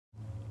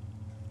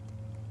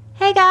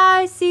Hey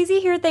guys, Susie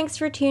here. Thanks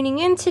for tuning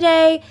in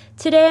today.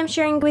 Today I'm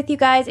sharing with you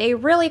guys a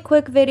really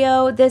quick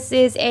video. This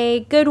is a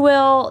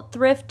Goodwill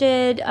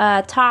thrifted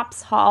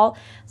tops haul.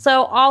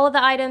 So all of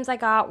the items I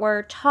got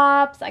were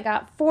tops. I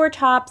got 4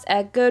 tops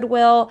at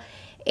Goodwill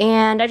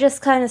and I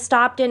just kind of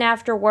stopped in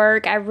after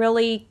work. I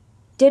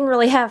didn't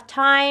really have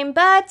time,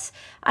 but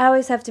I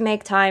always have to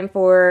make time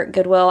for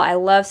Goodwill. I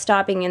love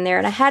stopping in there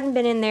and I hadn't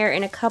been in there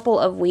in a couple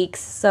of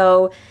weeks,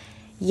 so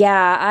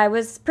yeah, I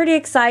was pretty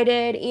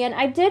excited, and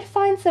I did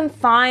find some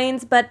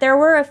finds, but there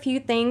were a few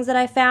things that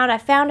I found. I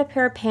found a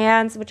pair of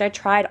pants, which I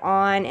tried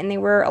on, and they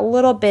were a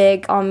little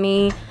big on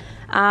me.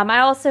 I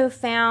also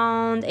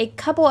found a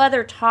couple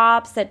other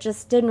tops that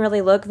just didn't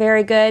really look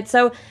very good.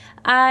 So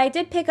I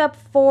did pick up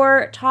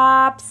 4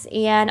 tops,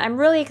 and I'm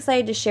really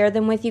excited to share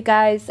them with you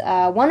guys.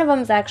 One of them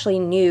is actually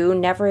new,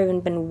 never even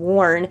been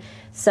worn.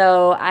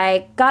 So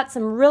I got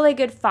some really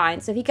good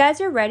finds. So if you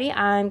guys are ready,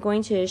 I'm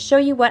going to show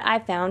you what I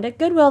found at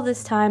Goodwill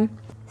this time.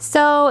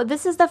 So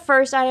this is the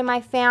first item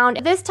I found.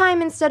 This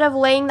time, instead of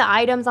laying the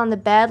items on the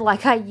bed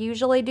like I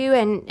usually do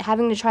and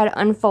having to try to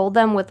unfold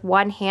them with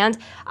one hand,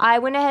 I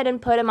went ahead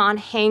and put them on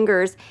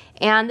hangers.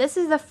 And this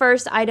is the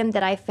first item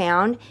that I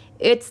found.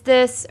 It's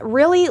this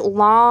really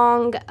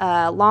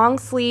long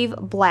sleeve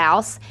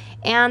blouse,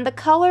 and the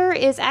color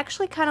is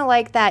actually kind of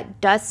like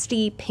that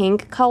dusty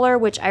pink color,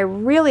 which I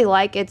really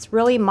like. It's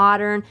really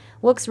modern,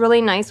 looks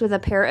really nice with a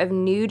pair of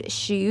nude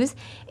shoes.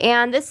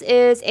 And this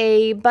is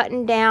a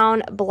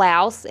button-down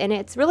blouse, and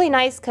it's really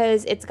nice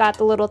because it's got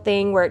the little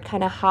thing where it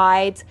kind of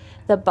hides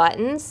the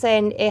buttons,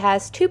 and it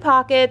has 2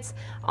 pockets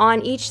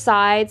on each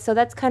side, so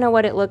that's kind of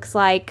what it looks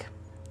like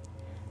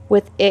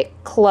with it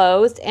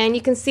closed. And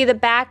you can see the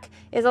back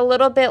is a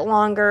little bit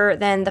longer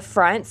than the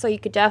front, so you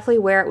could definitely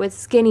wear it with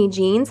skinny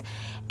jeans.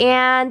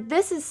 And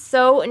this is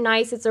so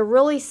nice. It's a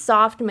really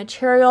soft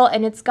material,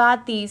 and it's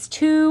got these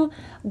 2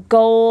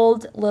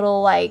 gold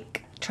little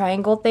like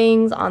triangle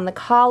things on the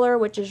collar,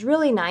 which is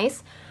really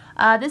nice.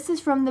 This is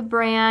from the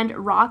brand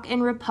Rock &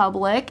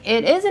 Republic.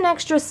 It is an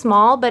extra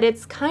small, but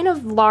it's kind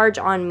of large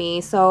on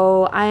me,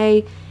 so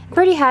I'm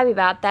pretty happy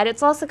about that.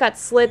 It's also got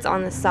slits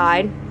on the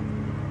side.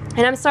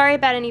 And I'm sorry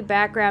about any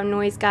background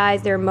noise,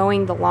 guys. They're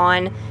mowing the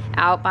lawn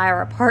out by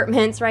our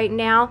apartments right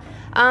now.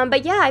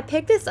 But yeah, I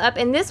picked this up,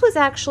 and this was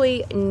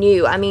actually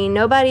new. I mean,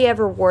 nobody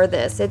ever wore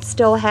this. It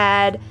still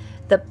had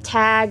the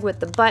tag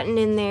with the button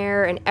in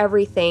there and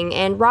everything.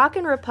 And Rock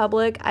 &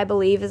 Republic, I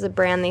believe, is a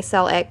brand they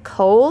sell at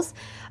Kohl's.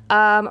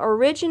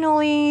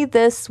 Originally,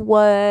 this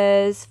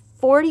was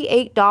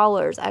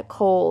 $48 at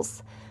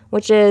Kohl's,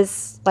 which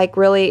is like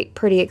really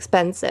pretty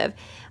expensive.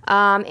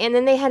 And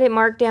then they had it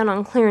marked down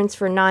on clearance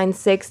for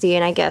 $9.60,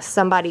 and I guess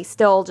somebody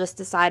still just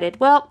decided,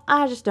 well,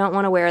 I just don't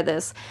want to wear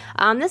this.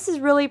 This is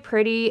really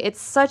pretty. It's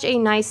such a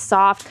nice,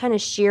 soft, kind of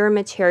sheer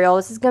material.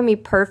 This is going to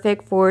be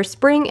perfect for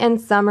spring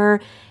and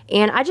summer,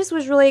 and I just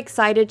was really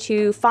excited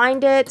to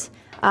find it.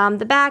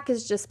 The back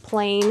is just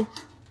plain.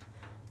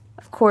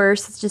 Of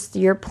course, it's just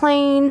your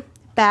plain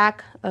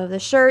back of the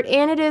shirt,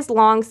 and it is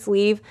long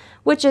sleeve,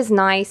 which is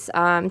nice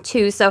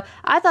too. So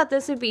I thought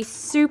this would be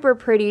super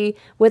pretty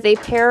with a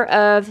pair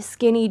of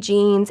skinny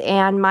jeans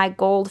and my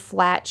gold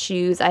flat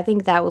shoes. I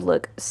think that would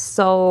look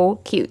so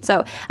cute.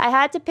 So I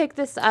had to pick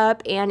this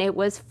up, and it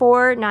was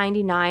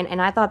 $4.99,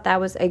 and I thought that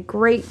was a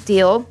great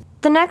deal.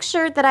 The next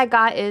shirt that I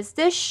got is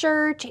this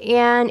shirt,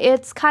 and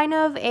it's kind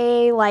of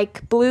a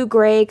like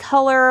blue-gray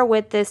color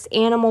with this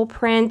animal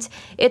print.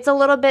 It's a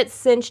little bit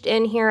cinched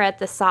in here at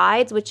the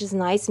sides, which is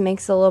nice,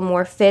 makes it a little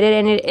more fitted,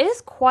 and it is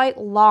quite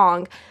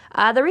long.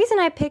 The reason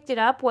I picked it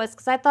up was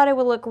because I thought it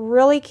would look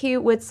really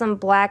cute with some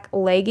black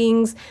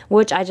leggings,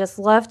 which I just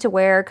love to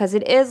wear because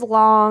it is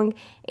long,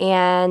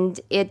 and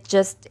it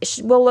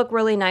will look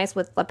really nice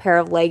with a pair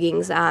of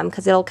leggings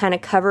because it'll kind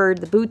of cover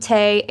the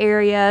bootay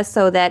area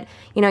so that,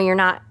 you know, you're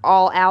not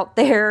all out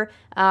there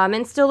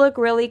and still look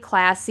really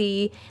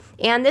classy.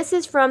 And this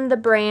is from the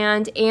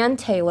brand Ann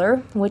Taylor,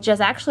 which is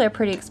actually a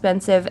pretty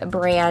expensive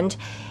brand,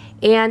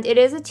 and it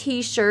is a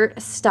t-shirt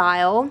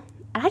style.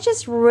 I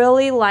just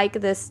really like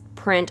this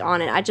print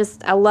on it.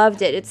 I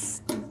loved it.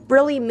 It's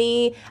really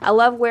me. I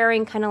love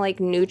wearing kind of like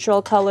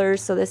neutral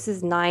colors, so this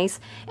is nice.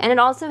 And it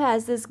also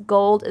has this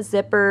gold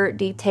zipper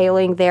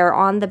detailing there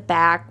on the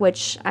back,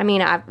 which, I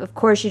mean, of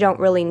course you don't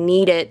really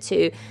need it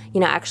to, you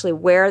know, actually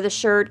wear the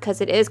shirt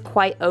because it is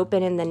quite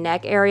open in the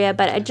neck area,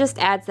 but it just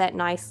adds that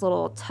nice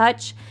little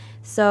touch.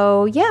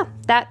 So yeah,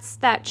 that's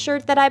that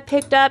shirt that I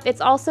picked up.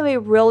 It's also a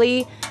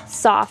really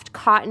soft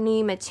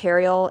cottony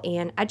material,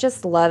 and I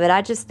just love it.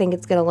 I just think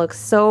it's gonna look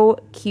so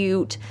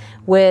cute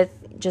with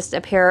just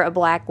a pair of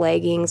black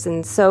leggings,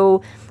 and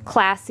so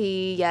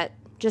classy yet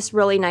just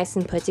really nice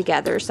and put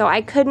together. So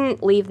I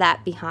couldn't leave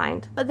that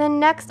behind. But the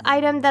next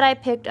item that I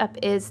picked up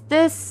is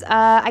this,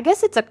 I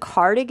guess it's a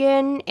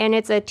cardigan, and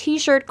it's a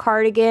t-shirt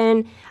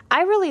cardigan.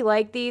 I really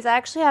like these. I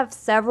actually have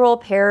several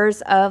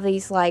pairs of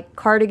these like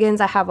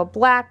cardigans. I have a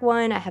black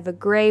one, I have a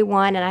gray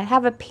one, and I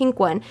have a pink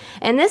one.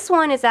 And this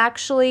one is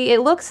actually, it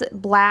looks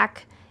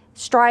black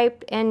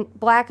striped and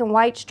black and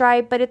white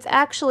striped, but it's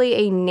actually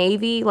a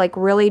navy, like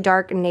really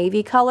dark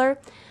navy color.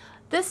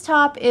 This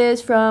top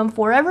is from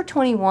Forever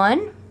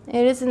 21.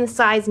 It is in the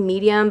size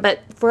medium, but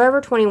Forever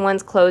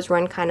 21's clothes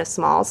run kind of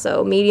small,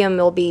 so medium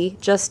will be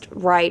just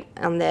right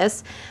on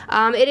this.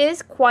 It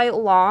is quite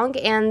long,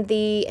 and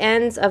the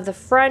ends of the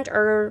front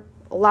are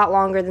a lot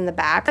longer than the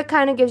back. It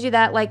kind of gives you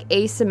that like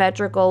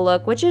asymmetrical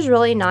look, which is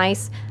really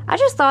nice. I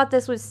just thought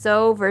this was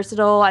so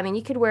versatile. I mean,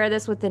 you could wear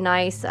this with a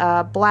nice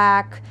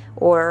black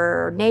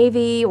or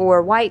navy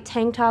or white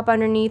tank top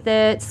underneath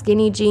it,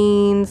 skinny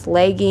jeans,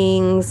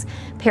 leggings,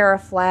 pair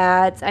of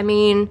flats. I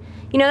mean,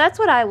 you know, that's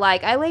what I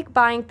like. I like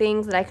buying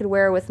things that I could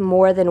wear with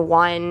more than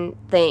one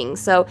thing.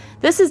 So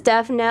this is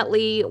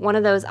definitely one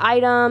of those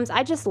items.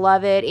 I just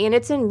love it, and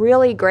it's in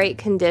really great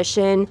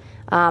condition.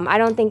 I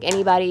don't think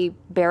anybody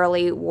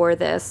barely wore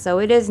this, so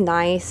it is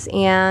nice,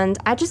 and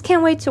I just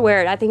can't wait to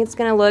wear it. I think it's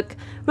going to look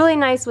really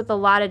nice with a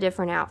lot of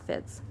different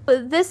outfits.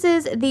 This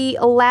is the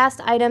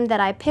last item that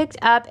I picked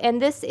up,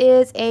 and this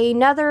is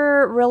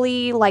another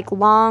really like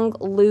long,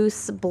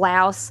 loose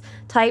blouse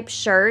type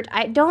shirt.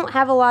 I don't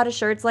have a lot of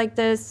shirts like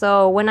this,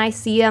 so when I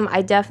see them,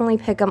 I definitely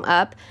pick them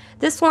up.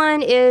 This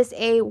one is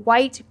a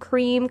white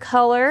cream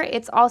color.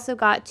 It's also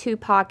got 2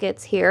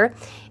 pockets here.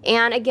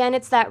 And again,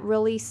 it's that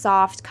really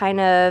soft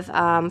kind of,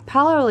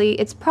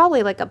 it's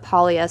probably like a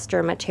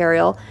polyester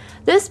material.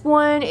 This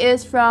one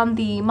is from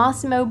the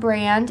Massimo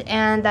brand,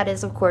 and that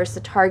is of course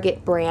the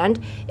Target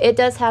brand. It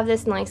does have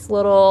this nice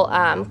little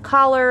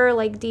collar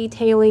like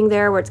detailing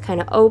there where it's kind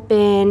of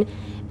open.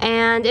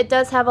 And it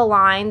does have a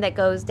line that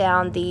goes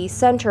down the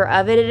center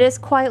of it. It is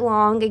quite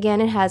long.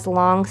 Again, it has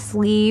long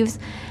sleeves.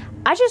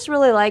 I just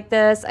really like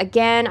this.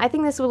 Again, I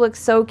think this would look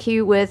so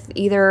cute with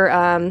either,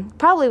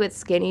 probably with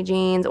skinny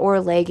jeans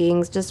or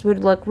leggings. Just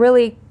would look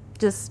really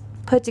just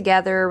put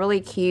together,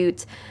 really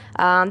cute.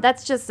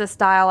 That's just the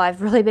style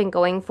I've really been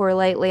going for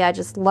lately. I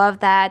just love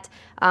that.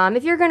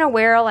 If you're going to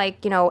wear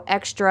like, you know,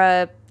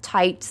 extra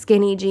tight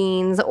skinny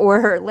jeans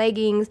or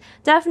leggings,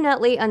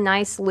 definitely a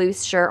nice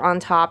loose shirt on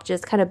top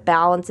just kind of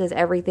balances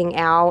everything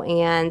out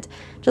and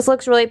just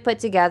looks really put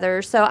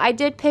together. So I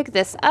did pick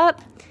this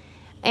up.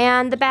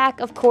 And the back,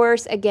 of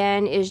course,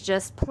 again, is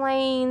just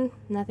plain,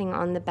 nothing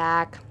on the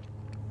back.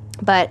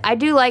 But I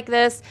do like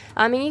this.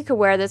 I mean, you could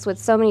wear this with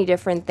so many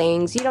different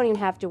things. You don't even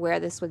have to wear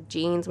this with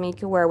jeans. I mean, you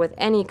could wear it with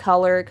any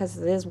color because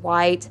it is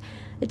white.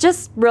 It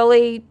just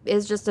really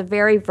is just a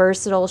very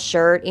versatile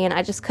shirt, and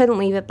I just couldn't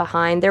leave it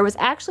behind. There was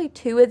actually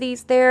 2 of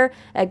these there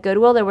at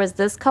Goodwill. There was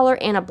this color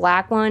and a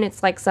black one.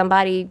 It's like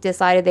somebody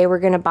decided they were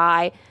going to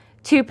buy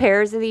 2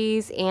 pairs of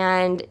these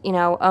and, you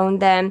know, own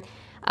them.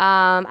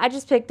 I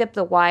just picked up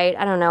the white.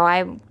 I don't know,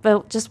 I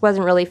just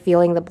wasn't really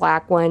feeling the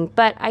black one,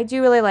 but I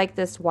do really like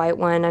this white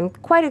one. I'm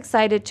quite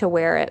excited to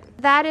wear it.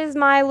 That is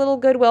my little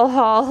Goodwill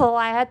haul.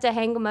 I had to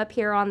hang them up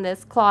here on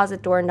this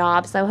closet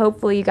doorknob, so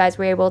hopefully you guys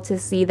were able to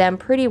see them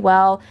pretty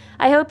well.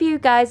 I hope you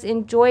guys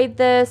enjoyed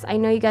this. I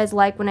know you guys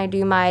like when I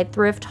do my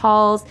thrift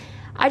hauls.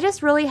 I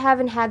just really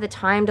haven't had the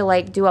time to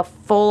like do a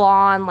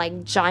full-on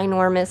like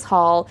ginormous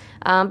haul,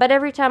 but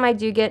every time I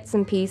do get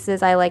some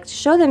pieces, I like to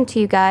show them to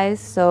you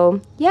guys.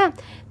 So yeah,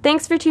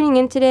 thanks for tuning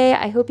in today.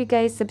 I hope you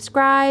guys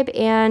subscribe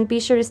and be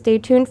sure to stay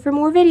tuned for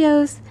more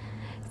videos.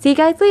 See you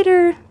guys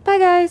later. Bye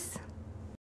guys.